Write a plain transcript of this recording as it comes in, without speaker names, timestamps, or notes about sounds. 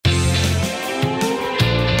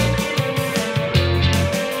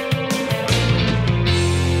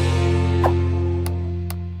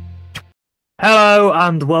Hello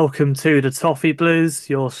and welcome to the Toffee Blues,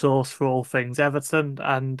 your source for all things Everton.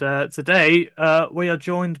 And today we are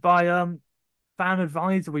joined by fan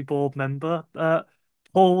advisory board member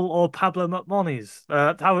Paul or Pablo McMonnies.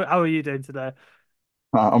 How are you doing today?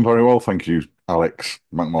 I'm very well, thank you, Alex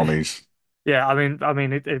McMonnies. Yeah,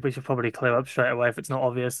 we should probably clear up straight away if it's not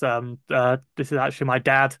obvious. This is actually my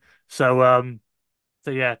dad, so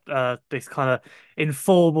yeah, this kind of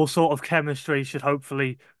informal sort of chemistry should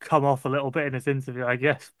hopefully come off a little bit in this interview, I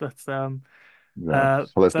guess. Yeah, Uh,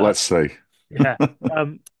 so let's but see. Yeah.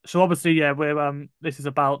 So obviously, yeah, we're this is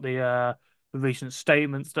about the recent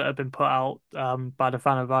statements that have been put out by the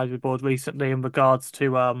fan advisory board recently in regards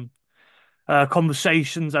to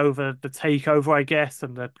conversations over the takeover, I guess,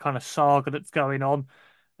 and the kind of saga that's going on.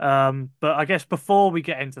 But I guess before we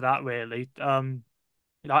get into that, really,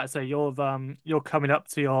 like I say, you're coming up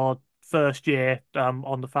to your first year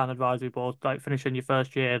on the fan advisory board, like finishing your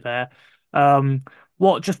first year there. Um,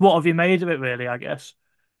 what have you made of it, really? I guess.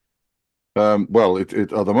 Well, at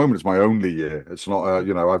the moment it's my only year. It's not,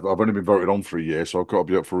 I've only been voted on for a year, so I've got to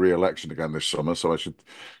be up for re-election again this summer. So I should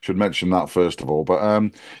mention that first of all. But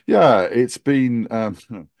yeah, it's been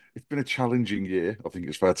a challenging year. I think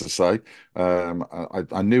it's fair to say.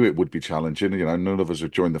 I knew it would be challenging. You know, none of us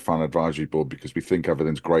have joined the fan advisory board because we think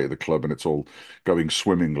everything's great at the club and it's all going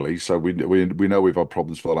swimmingly. So we know we've had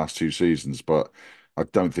problems for the last two seasons, but I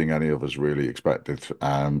don't think any of us really expected,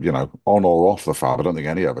 on or off the field. I don't think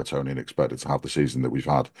any Evertonian expected to have the season that we've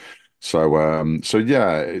had. So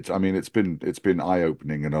yeah, I mean, it's been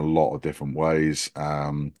eye-opening in a lot of different ways.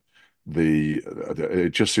 The it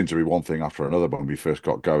just seemed to be one thing after another when we first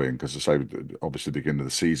got going. Because I say, obviously, the beginning of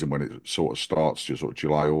the season when it sort of starts, just sort of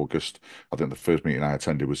July, August. I think the first meeting I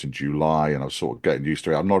attended was in July, and I was sort of getting used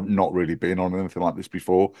to it. I've not really been on anything like this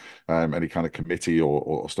before, any kind of committee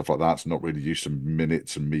or stuff like that. It's not really used to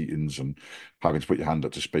minutes and meetings and having to put your hand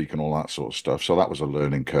up to speak and all that sort of stuff. So that was a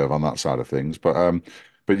learning curve on that side of things.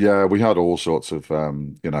 But yeah, we had all sorts of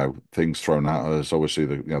things thrown at us. Obviously,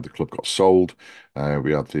 the club got sold.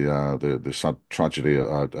 We had the sad tragedy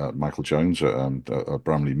at Michael Jones at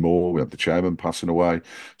Bramley Moor. We had the chairman passing away.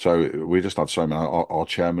 So we just had so many. Our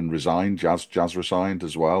chairman resigned. Jazz resigned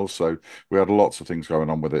as well. So we had lots of things going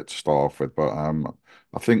on with it to start off with. But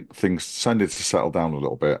I think things tended to settle down a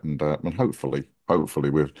little bit, and hopefully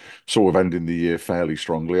we're sort of ending the year fairly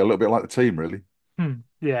strongly. A little bit like the team, really.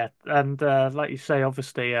 Yeah, and like you say,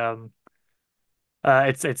 obviously,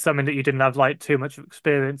 it's something that you didn't have like too much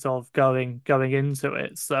experience of going into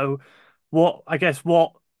it. So, what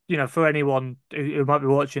for anyone who might be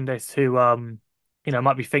watching this who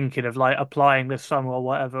might be thinking of like applying this summer or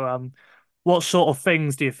whatever, what sort of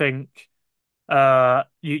things do you think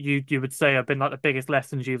you would say have been like the biggest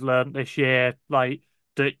lessons you've learned this year, like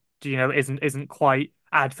that isn't quite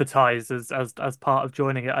advertised as part of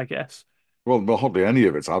joining it, I guess. Well, hardly any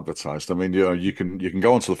of it's advertised. I mean, you can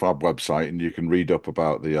go onto the Fab website and you can read up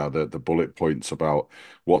about the bullet points about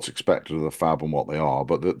what's expected of the Fab and what they are.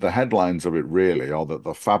 But the headlines of it really are that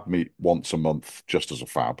the Fab meet once a month just as a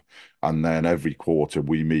Fab, and then every quarter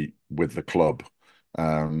we meet with the club.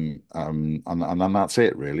 And then that's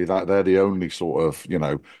it really. That they're the only sort of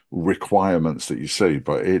requirements that you see.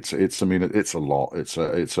 But I mean it's a lot. I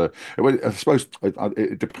suppose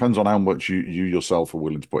it depends on how much you yourself are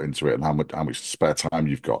willing to put into it and how much spare time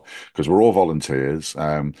you've got. Because we're all volunteers.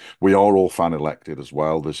 We are all fan elected as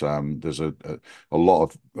well. There's a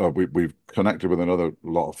lot of we've connected with another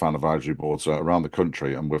lot of fan advisory boards around the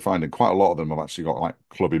country, and we're finding quite a lot of them have actually got like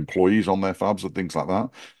club employees on their fabs and things like that.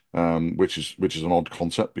 Which is an odd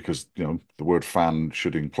concept because the word fan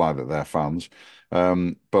should imply that they're fans.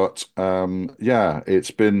 But yeah,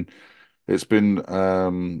 it's been I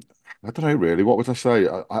don't know really. What would I say?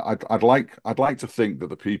 I'd like to think that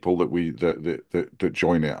the people that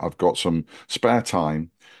join it have got some spare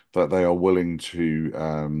time that they are willing to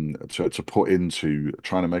put into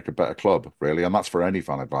trying to make a better club, really. And that's for any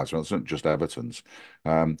fan advisor. It's not just Everton's.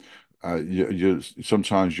 Um, you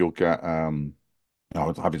sometimes you'll get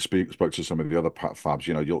having spoke to some of the other fabs,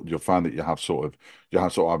 you'll find that you have sort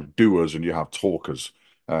of doers and you have talkers.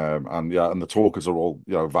 And yeah, and the talkers are all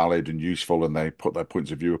valid and useful, and they put their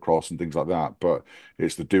points of view across and things like that. But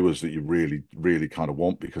it's the doers that you really, really kind of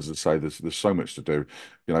want because, as I say, there's so much to do.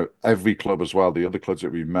 every club as well, the other clubs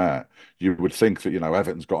that we met, you would think that,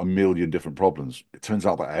 Everton's got a million different problems. It turns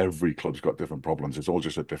out that every club's got different problems. It's all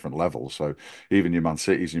just at different levels. So even your Man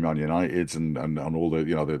Cities, your Man Uniteds, and all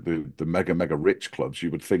the, the mega, mega rich clubs,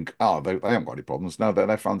 you would think, oh, they haven't got any problems. No,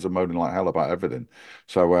 their fans are moaning like hell about everything.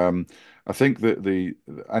 So, I think that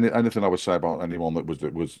anything I would say about anyone that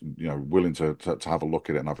was willing to have a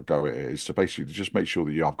look at it and have a go at it is to basically just make sure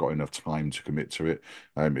that you have got enough time to commit to it.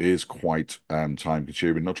 It is quite time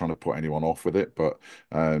consuming. Not trying to put anyone off with it, but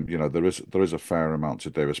there is a fair amount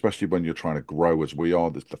to do, especially when you're trying to grow as we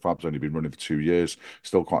are. The Fab's only been running for 2 years,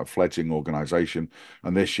 still quite a fledgling organisation.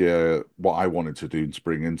 And this year, what I wanted to do to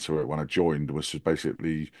bring into it when I joined was to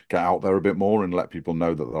basically get out there a bit more and let people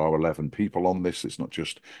know that there are 11 people on this. It's not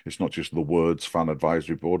just the words fan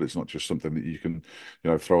advisory board. It's not just something that you can,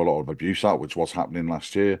 throw a lot of abuse at, which was happening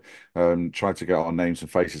last year. Try to get our names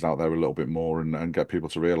and faces out there a little bit more and get people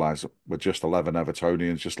to realise that we're just 11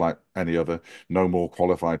 Evertonians, just like any other, no more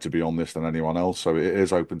qualified to be on this than anyone else. So it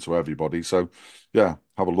is open to everybody. So yeah,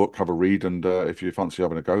 have a look, have a read, and if you fancy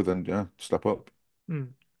having a go, then yeah, step up. Mm.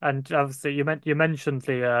 And obviously, you mentioned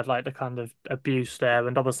the like the kind of abuse there,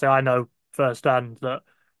 and obviously, I know firsthand that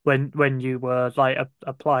when you were like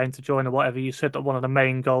applying to join or whatever, you said that one of the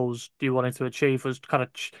main goals you wanted to achieve was kind of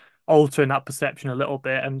altering that perception a little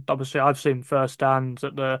bit. And obviously, I've seen firsthand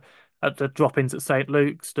at the drop-ins at St.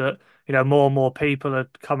 Luke's that more and more people are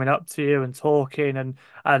coming up to you and talking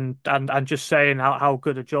and just saying how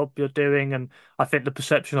good a job you're doing. And I think the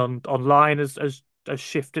perception online has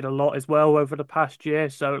shifted a lot as well over the past year.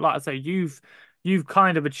 So, like I say, you've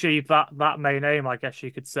kind of achieved that main aim, I guess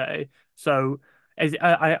you could say. So,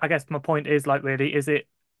 I guess my point is like, really,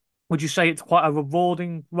 would you say it's quite a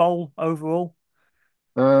rewarding role overall?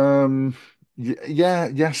 Um, yeah,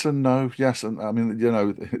 yes and no. Yes, and I mean,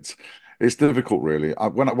 it's difficult, really.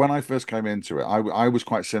 When I first came into it, I was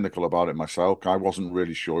quite cynical about it myself. I wasn't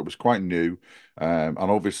really sure. It was quite new, and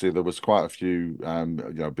obviously there was quite a few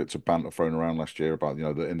bits of banter thrown around last year about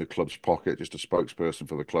in the club's pocket, just a spokesperson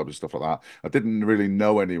for the club and stuff like that. I didn't really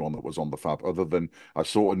know anyone that was on the Fab, other than I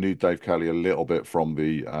sort of knew Dave Kelly a little bit from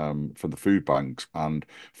the food banks and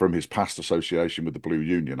from his past association with the Blue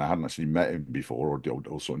Union. I hadn't actually met him before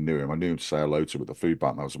or sort of knew him. I knew him to say hello to with the food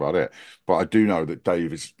bank. That was about it. But I do know that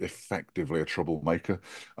Dave is effectively a troublemaker,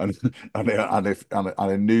 and and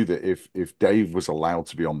I knew that if Dave was allowed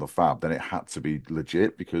to be on the Fab, then it had to be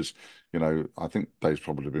legit because I think Dave's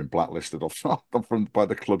probably been blacklisted off from by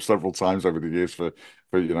the club several times over the years for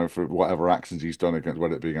whatever actions he's done against,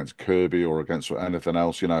 whether it be against Kirby or against anything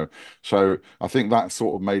else. So I think that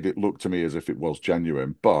sort of made it look to me as if it was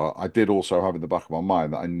genuine. But I did also have in the back of my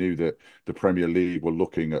mind that I knew that the Premier League were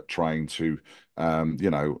looking at trying to,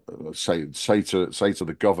 say to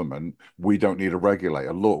the government, we don't need a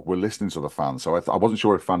regulator. Look, we're listening to the fans. So I wasn't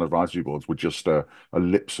sure if fan advisory boards were just a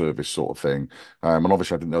lip service sort of thing. And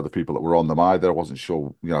obviously, I didn't know the people that were on them either. I wasn't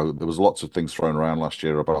sure. There was lots of things thrown around last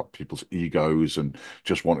year about people's egos and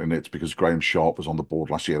just wanting it because Graham Sharp was on the board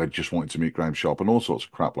last year. They just wanted to meet Graham Sharp and all sorts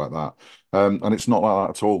of crap like that. And it's not like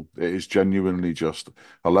that at all. It is genuinely just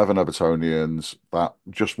 11 Evertonians that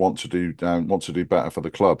just want to do better for the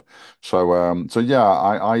club. So yeah,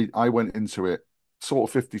 I went into it sort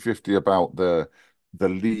of 50-50 about the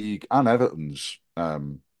league and Everton's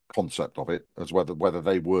concept of it, as whether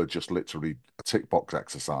they were just literally a tick box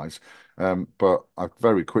exercise. But I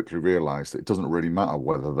very quickly realised that it doesn't really matter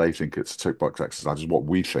whether they think it's a tick box exercise, is what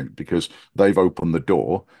we think, because they've opened the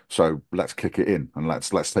door. So let's kick it in and let's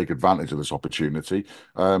take advantage of this opportunity.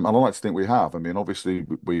 And I like to think we have. I mean, obviously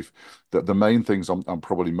we've the main things I'm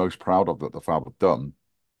probably most proud of that the Fab have done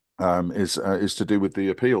is to do with the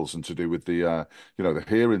appeals and to do with the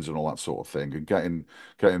hearings and all that sort of thing and getting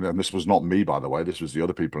and this was not me, by the way, this was the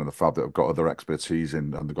other people in the Fab that have got other expertise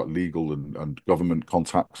in and they've got legal and government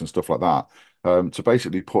contacts and stuff like that, to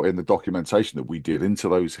basically put in the documentation that we did into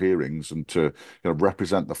those hearings and to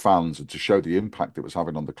represent the fans and to show the impact it was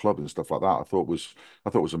having on the club and stuff like that. I thought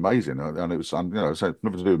was amazing, and it was, and it's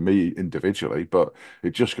nothing to do with me individually, but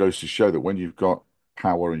it just goes to show that when you've got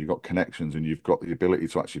power and you've got connections and you've got the ability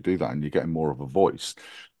to actually do that and you're getting more of a voice,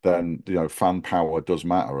 then fan power does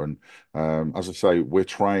matter. And as I say, we're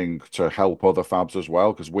trying to help other Fabs as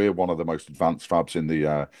well because we're one of the most advanced Fabs in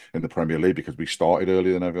the Premier League because we started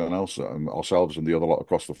earlier than everyone else, ourselves and the other lot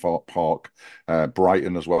across the park.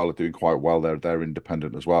 Brighton as well are doing quite well. They're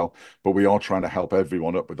independent as well, but we are trying to help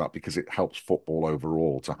everyone up with that because it helps football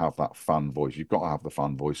overall to have that fan voice. You've got to have the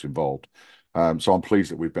fan voice involved. So I'm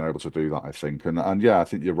pleased that we've been able to do that, I think. And yeah, I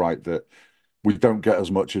think you're right that we don't get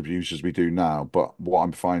as much abuse as we do now. But what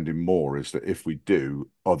I'm finding more is that if we do,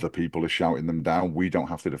 other people are shouting them down. We don't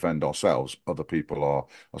have to defend ourselves. Other people are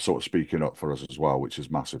sort of speaking up for us as well, which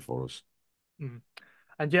is massive for us. Mm.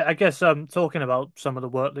 And yeah, I guess talking about some of the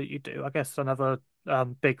work that you do, I guess another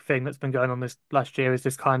big thing that's been going on this last year is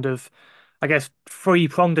this kind of, I guess,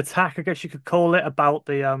 three-pronged attack, I guess you could call it, about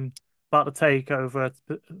the takeover,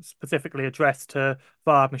 specifically addressed to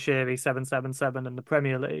Farhad Moshiri 777 and the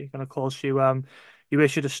Premier League. And of course you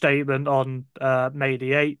issued a statement on May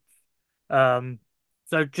the 8th. Um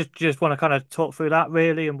so just want to kind of talk through that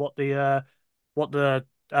really and what the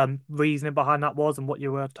reasoning behind that was and what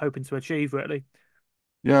you were hoping to achieve really.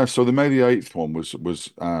 Yeah, so the May the 8th one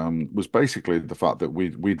was basically the fact that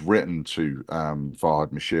we'd written to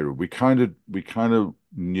Farhad Moshiri. We kind of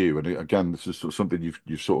knew, and again, this is sort of something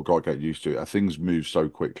you've sort of got to get used to. Things move so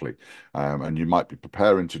quickly, and you might be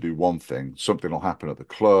preparing to do one thing, something will happen at the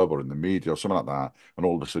club or in the media or something like that, and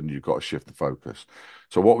all of a sudden you've got to shift the focus.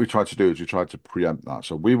 So what we tried to do is we tried to preempt that.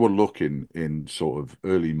 So we were looking in sort of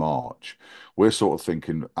early March. We're sort of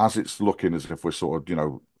thinking as it's looking as if we're sort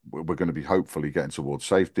of, we're going to be hopefully getting towards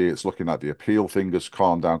safety. It's looking like the appeal thing has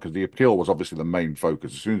calmed down because the appeal was obviously the main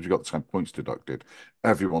focus. As soon as we got the 10 points deducted,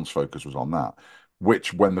 everyone's focus was on that.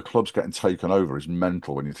 Which, when the club's getting taken over, is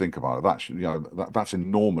mental when you think about it. That's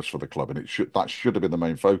enormous for the club, and that should have been the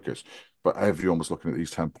main focus. But everyone was looking at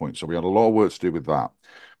these 10 points, so we had a lot of work to do with that.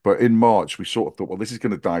 But in March, we sort of thought, well, this is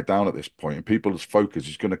going to die down at this point, and people's focus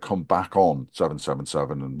is going to come back on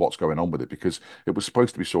 777 and what's going on with it because it was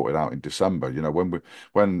supposed to be sorted out in December.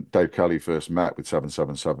 When Dave Kelly first met with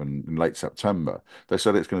 777 in late September, they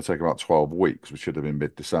said it's going to take about 12 weeks, which should have been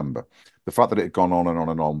mid-December. The fact that it had gone on and on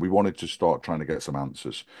and on, we wanted to start trying to get some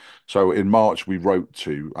answers. So in March, we wrote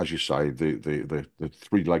to, as you say, the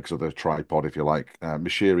three legs of the tripod, if you like,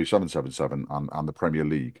 Moshiri 777 and the Premier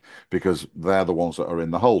League, because they're the ones that are in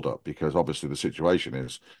the hold-up. Because obviously the situation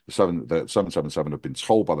is the 777 have been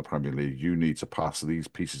told by the Premier League, you need to pass these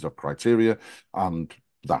pieces of criteria, and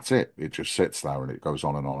that's it. It just sits there and it goes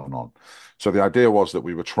on and on and on. So the idea was that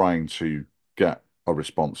we were trying to get a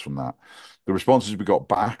response from that. The responses we got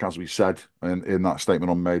back, as we said in that statement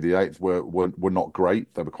on May the 8th, were not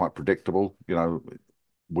great. They were quite predictable.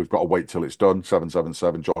 We've got to wait till it's done.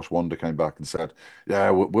 777. Josh Wonder came back and said, "Yeah,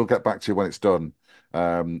 we'll get back to you when it's done."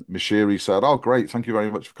 Mashiri said, "Oh, great. Thank you very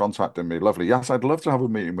much for contacting me. Lovely. Yes, I'd love to have a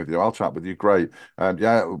meeting with you. I'll chat with you. Great.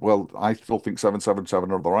 Yeah, well, I still think 777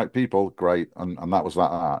 are the right people. Great." And that was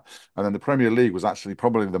that. And then the Premier League was actually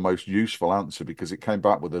probably the most useful answer because it came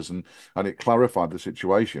back with us and it clarified the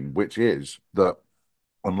situation, which is that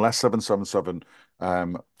unless 777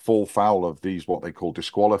 fall foul of these what they call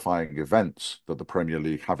disqualifying events that the Premier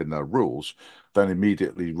League have in their rules, then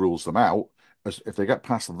immediately rules them out. As if they get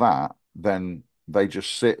past that, then they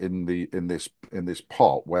just sit in this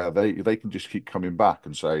pot where they can just keep coming back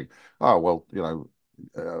and say, oh well,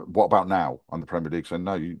 what about now? And the Premier League saying,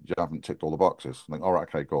 no, you haven't ticked all the boxes. Like, all right,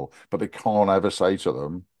 okay, cool. But they can't ever say to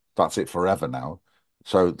them, that's it forever now.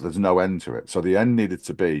 So there's no end to it. So the end needed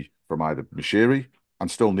to be from either Mashiri and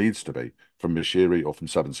still needs to be from Moshiri or from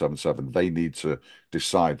 777. They need to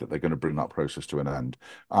decide that they're going to bring that process to an end.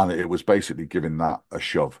 And it was basically giving that a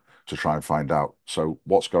shove to try and find out. So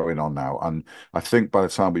what's going on now? And I think by the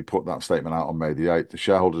time we put that statement out on May the 8th, the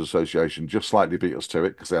Shareholders Association just slightly beat us to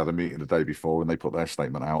it because they had a meeting the day before and they put their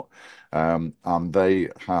statement out. And they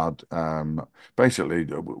had basically,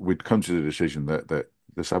 we'd come to the decision that the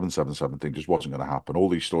 777 thing just wasn't going to happen. All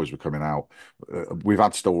these stories were coming out. We've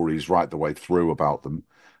had stories right the way through about them.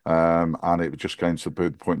 And it just came to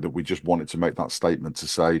the point that we just wanted to make that statement to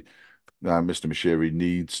say Mr. Moshiri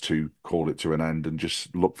needs to call it to an end and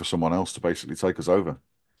just look for someone else to basically take us over.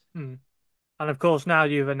 Hmm. And of course, now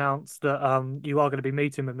you've announced that you are going to be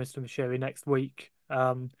meeting with Mr. Moshiri next week.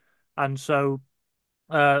 And so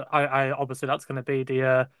I obviously that's going to be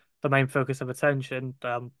the main focus of attention,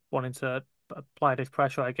 wanting to apply this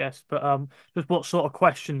pressure, I guess. But just what sort of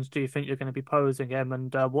questions do you think you're going to be posing him,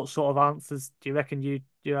 and what sort of answers do you reckon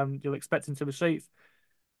you're expecting to receive?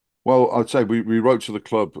 Well, I'd say we wrote to the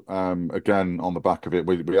club again on the back of it.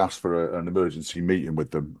 We asked for an emergency meeting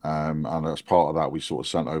with them, and as part of that, we sort of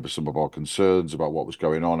sent over some of our concerns about what was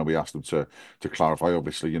going on, and we asked them to clarify.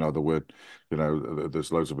 Obviously, the word,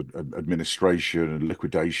 there's loads of administration and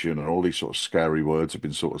liquidation and all these sort of scary words have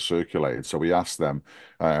been sort of circulated. So we asked them,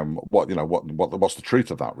 what's the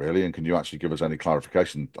truth of that really, and can you actually give us any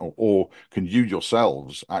clarification, or can you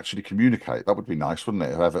yourselves actually communicate? That would be nice, wouldn't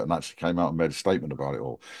it, if Everton actually came out and made a statement about it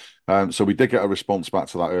all. So we did get a response back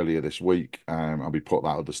to that earlier this week, and we put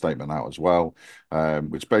that other statement out as well,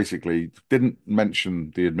 which basically didn't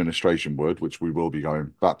mention the administration word, which we will be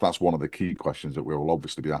going. That's one of the key questions that we will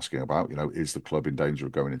obviously be asking about. Is the club in danger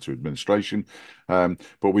of going into administration? But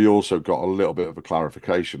we also got a little bit of a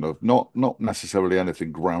clarification of not necessarily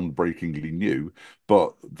anything groundbreakingly new,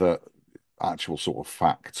 but that actual sort of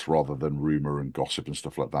facts rather than rumor and gossip and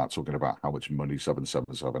stuff like that, talking about how much money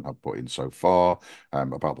 777 have put in so far,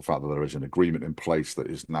 about the fact that there is an agreement in place that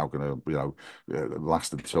is now going to,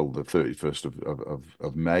 last until the 31st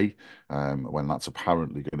of May, when that's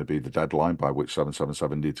apparently going to be the deadline by which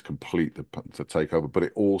 777 need to complete the takeover. But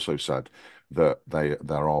it also said that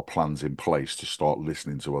there are plans in place to start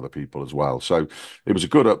listening to other people as well. So it was a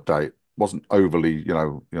good update. Wasn't overly,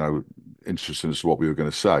 interesting as to what we were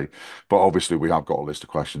going to say, but obviously we have got a list of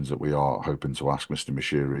questions that we are hoping to ask Mr.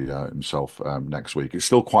 Moshiri himself next week. It's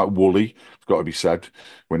still quite woolly, it's got to be said.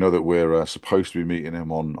 We know that we're supposed to be meeting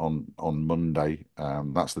him on Monday.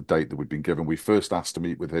 That's the date that we've been given. We first asked to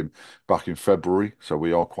meet with him back in February, so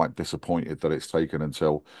we are quite disappointed that it's taken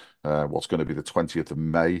until what's going to be the 20th of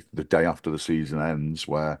May, the day after the season ends,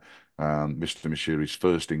 where Mr. Moshiri's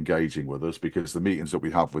first engaging with us, because the meetings that we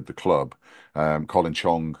have with the club, Colin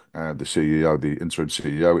Chong, the CEO, the interim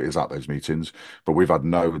CEO, is at those meetings, but we've had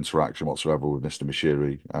no interaction whatsoever with Mr.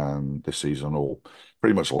 Moshiri this season, or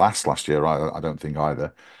pretty much last year. I don't think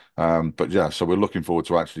either. But yeah, so we're looking forward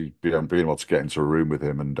to actually being able to get into a room with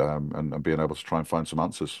him and being able to try and find some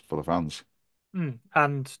answers for the fans.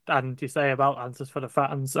 And you say about answers for the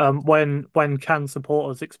fans. When can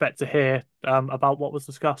supporters expect to hear about what was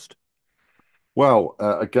discussed? Well,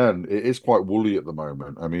 again, it is quite woolly at the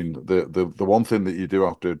moment. I mean, the one thing that you do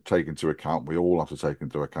have to take into account, we all have to take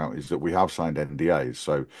into account, is that we have signed NDAs.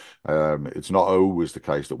 So it's not always the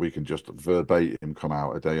case that we can just verbatim come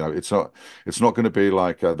out a day. It's not going to be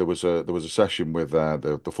like there was a session with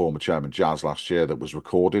the former chairman Jazz last year that was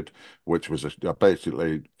recorded, which was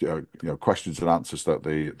basically questions and answers that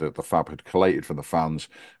the Fab had collated from the fans,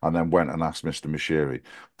 and then went and asked Mr. Moshiri.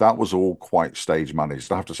 That was all quite stage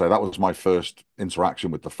managed. I have to say that was my first interaction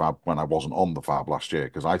with the Fab when I wasn't on the Fab last year,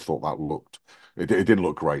 because I thought it didn't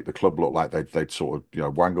look great. The club looked like they'd sort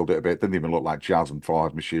of wangled it a bit. It didn't even look like Jazz and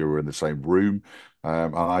Farhad Moshiri were in the same room.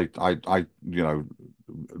 And I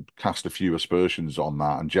cast a few aspersions on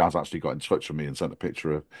that, and Jazz actually got in touch with me and sent a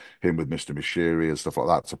picture of him with Mr. Moshiri and stuff like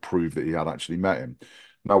that to prove that he had actually met him.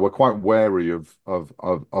 Now we're quite wary of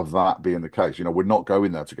that being the case. We're not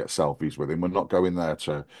going there to get selfies with him. We're not going there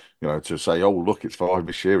to say, oh, look, it's Farhad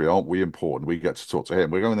Moshiri, aren't we important? We get to talk to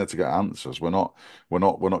him. We're going there to get answers. We're not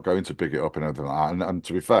going to big it up and anything like that. And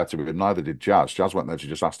to be fair to him, neither did Jazz. Jazz went there to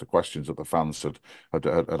just ask the questions that the fans had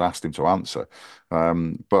asked him to answer.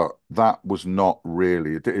 But that was not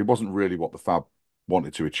really. It wasn't really what the Fab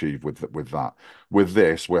wanted to achieve with that. With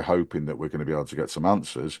this, we're hoping that we're going to be able to get some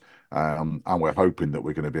answers, and we're hoping that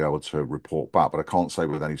we're going to be able to report back. But I can't say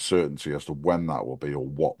with any certainty as to when that will be or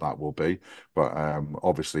what that will be. But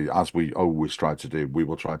obviously, as we always try to do, we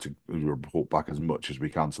will try to report back as much as we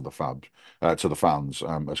can to the fans,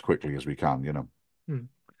 as quickly as we can. Hmm.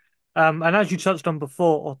 And as you touched on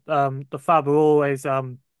before, the Fab are always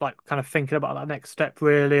like kind of thinking about that next step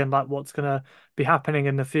really, and like what's going to be happening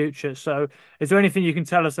in the future. So, is there anything you can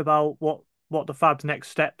tell us about what the Fab's next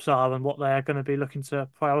steps are and what they're going to be looking to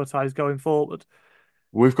prioritize going forward?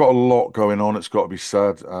 We've got a lot going on, it's got to be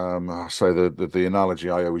said. I say the analogy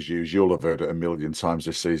I always use, you'll have heard it a million times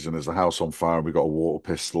this season, is the house on fire and we've got a water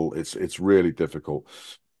pistol. It's really difficult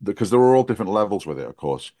because there are all different levels with it, of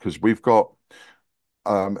course, because we've got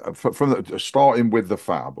from starting with the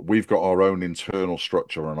Fab, we've got our own internal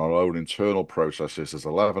structure and our own internal processes. There's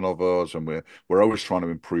 11 of us, and we're always trying to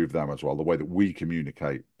improve them as well. The way that we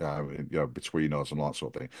communicate, between us and all that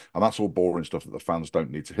sort of thing. And that's all boring stuff that the fans don't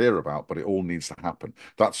need to hear about, but it all needs to happen.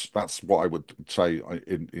 That's what I would say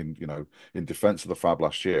in defense of the Fab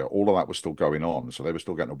last year. All of that was still going on, so they were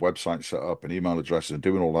still getting a website set up and email addresses and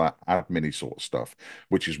doing all that admin sort of stuff,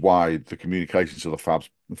 which is why the communication to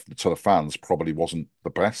the fans probably wasn't the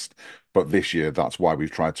best. But this year, that's why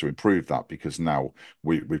we've tried to improve that, because now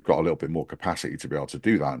we've got a little bit more capacity to be able to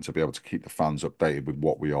do that and to be able to keep the fans updated with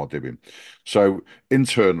what we are doing. So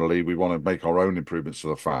internally, we want to make our own improvements to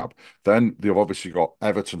the Fab. Then they've obviously got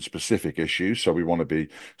Everton specific issues. So we want to be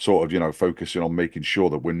sort of, focusing on making sure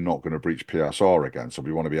that we're not going to breach PSR again. So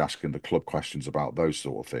we want to be asking the club questions about those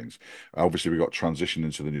sort of things. Obviously, we've got transition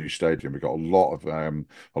into the new stadium. We've got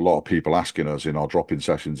a lot of people asking us in our drop-in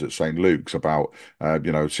sessions at St. Luke's about,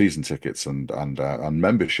 season tickets tickets and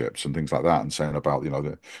memberships and things like that, and saying about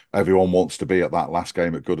that everyone wants to be at that last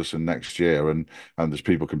game at Goodison next year, and there's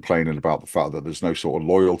people complaining about the fact that there's no sort of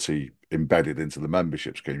loyalty embedded into the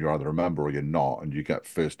membership scheme. You're either a member or you're not, and you get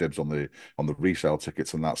first dibs on the resale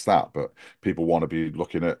tickets, and that's that. But people want to be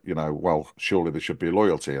looking at, well, surely there should be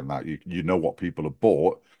loyalty in that. You know what people have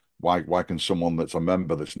bought. Why can someone that's a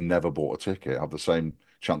member that's never bought a ticket have the same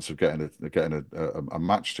chance of getting a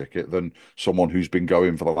match ticket than someone who's been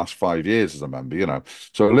going for the last 5 years as a member?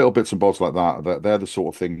 So little bits and bobs like that. They're the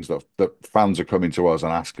sort of things that fans are coming to us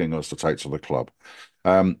and asking us to take to the club.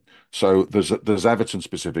 Um, so there's Everton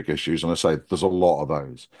specific issues, and I say there's a lot of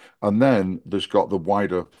those. And then there's got the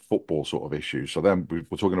wider football sort of issues. So then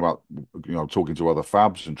we're talking about, talking to other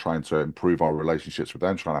fabs and trying to improve our relationships with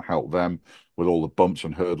them, trying to help them with all the bumps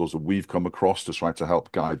and hurdles that we've come across to try to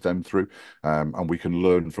help guide them through. And we can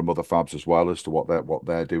learn from other fabs as well as to what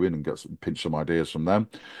they're doing and pinch some ideas from them.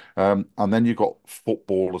 And then you've got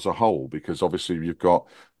football as a whole, because obviously you've got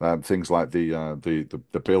things like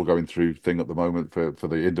the bill going through thing at the moment for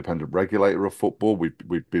the independent regulator of football.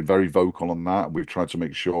 We've been very vocal on that. We've tried to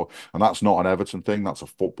make sure, and that's not an Everton thing, that's a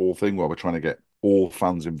football thing where we're trying to get all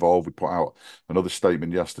fans involved. We put out another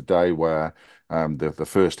statement yesterday where the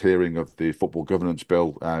first hearing of the football governance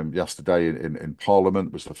bill yesterday in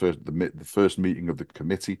Parliament was the first meeting of the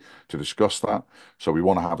committee to discuss that. So we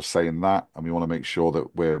want to have a say in that, and we want to make sure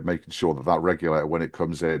that we're making sure that that regulator, when it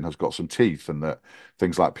comes in, has got some teeth, and that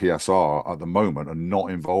things like PSR at the moment are not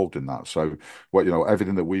involved in that. So,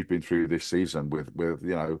 everything that we've been through this season with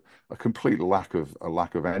a complete lack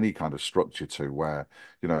of any kind of structure to where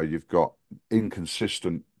you've got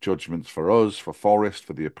inconsistent judgments for us, for Forest,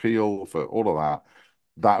 for the appeal, for all of that.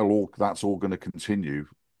 That's all going to continue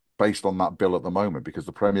based on that bill at the moment, because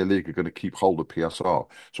the Premier League are going to keep hold of PSR.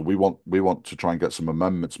 So we want to try and get some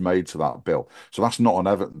amendments made to that bill. So that's not an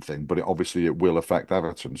Everton thing, but obviously it will affect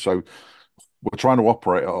Everton. So we're trying to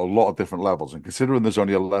operate at a lot of different levels, and considering there's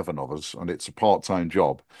only 11 of us and it's a part-time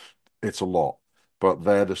job, it's a lot. But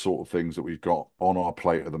they're the sort of things that we've got on our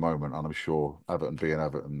plate at the moment, and I'm sure Everton being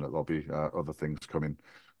Everton, that there'll be other things coming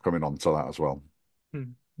on to that as well.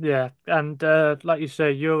 Hmm. Yeah, and like you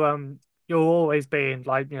say, you're always being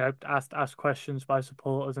like asked questions by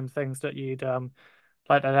supporters and things that you'd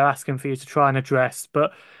like that they're asking for you to try and address.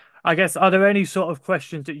 But I guess, are there any sort of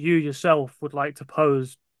questions that you yourself would like to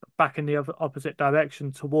pose back in the opposite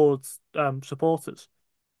direction towards supporters?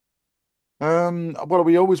 Well,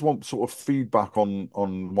 we always want sort of feedback on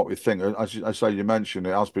what we think. I say, you mentioned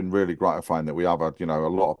it has been really gratifying that we have had, a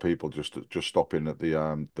lot of people just stopping at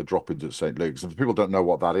the drop-ins at St. Luke's. And if people don't know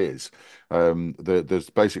what that is, there's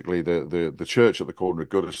basically the church at the corner of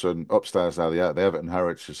Goodison, upstairs there, the Everton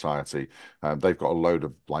Heritage Society. They've got a load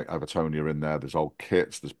of like Evertonia in there. There's old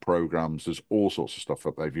kits, there's programs, there's all sorts of stuff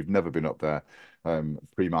up there. If you've never been up there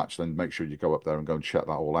pre-match, then make sure you go up there and go and check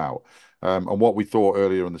that all out. And what we thought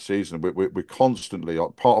earlier in the season, we constantly,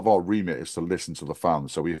 part of our remit is to listen to the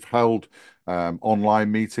fans. So we've held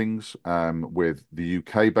online meetings with the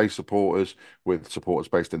UK-based supporters, with supporters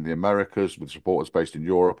based in the Americas, with supporters based in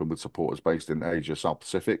Europe, and with supporters based in Asia, South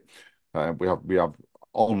Pacific. We have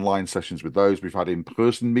online sessions with those. We've had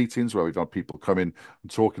in-person meetings where we've had people come in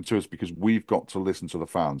and talking to us, because we've got to listen to the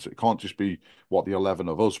fans. It can't just be what the 11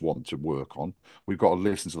 of us want to work on. We've got to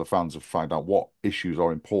listen to the fans and find out what issues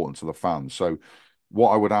are important to the fans. So what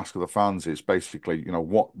I would ask of the fans is basically,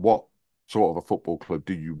 what sort of a football club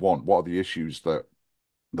do you want? What are the issues that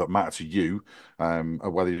matter to you,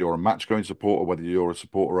 whether you're a match going supporter, whether you're a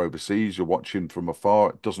supporter overseas, you're watching from afar,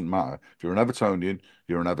 it doesn't matter. If you're an Evertonian,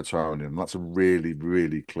 you're an Evertonian. And that's a really,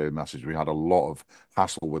 really clear message. We had a lot of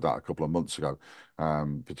hassle with that a couple of months ago,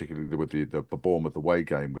 particularly with the Bournemouth away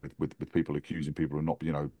game, with people accusing people of not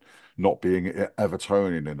being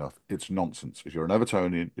Evertonian enough. It's nonsense. If you're an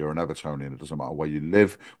Evertonian, you're an Evertonian. It doesn't matter where you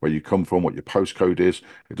live, where you come from, what your postcode is.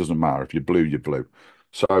 It doesn't matter. If you're blue, you're blue.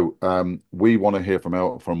 So we want to hear from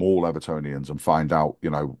all Evertonians and find out,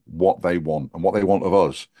 what they want and what they want of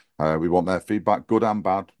us. We want their feedback, good and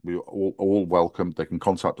bad. We all welcome. They can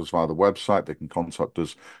contact us via the website. They can contact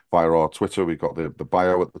us via our Twitter. We've got the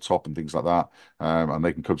bio at the top and things like that. And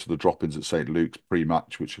they can come to the drop-ins at St. Luke's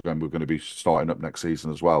pre-match, which again we're going to be starting up next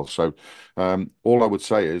season as well. So all I would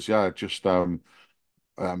say is, yeah, just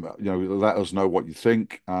let us know what you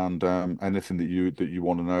think, and anything that you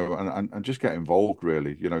want to know, and just get involved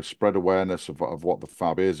really. Spread awareness of what the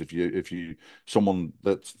fab is. If you someone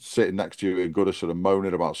that's sitting next to you in Goodison and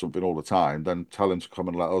moaning about something all the time, then tell him to come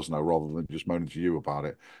and let us know rather than just moaning to you about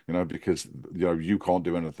it. Because you can't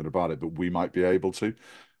do anything about it, but we might be able to.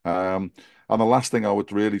 And the last thing I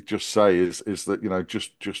would really just say is that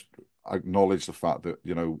just acknowledge the fact that,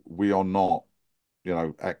 we are not,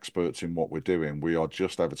 experts in what we're doing. We are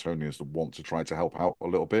just Evertonians that want to try to help out a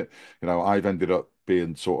little bit. I've ended up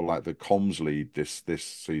being sort of like the comms lead this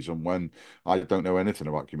season when I don't know anything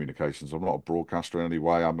about communications. I'm not a broadcaster in any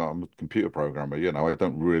way. I'm a computer programmer. I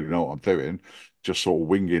don't really know what I'm doing. Just sort of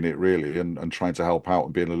winging it really and trying to help out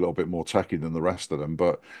and being a little bit more techy than the rest of them.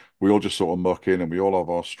 But we all just sort of muck in and we all have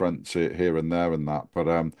our strengths here and there and that. But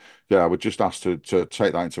yeah, I would just ask to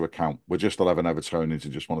take that into account. We're just 11 Evertonians who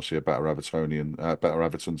just want to see a better Evertonian, better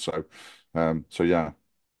Everton. So yeah,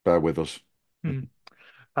 bear with us. Hmm.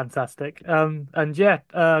 Fantastic. And yeah,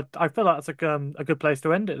 I feel like that's a good place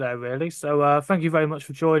to end it there, really. So, thank you very much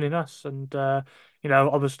for joining us. And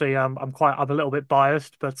obviously, I'm a little bit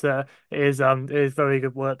biased, but it is very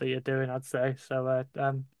good work that you're doing, I'd say. So,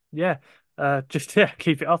 yeah, just yeah,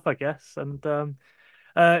 keep it up, I guess. And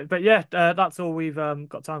but yeah, that's all we've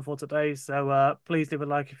got time for today. So please leave a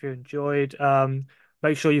like if you enjoyed.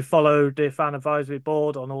 Make sure you follow the Fan Advisory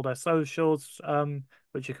Board on all their socials,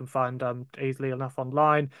 which you can find easily enough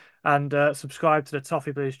online. And subscribe to the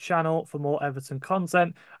Toffee Blues channel for more Everton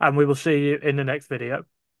content. And we will see you in the next video.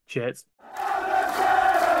 Cheers.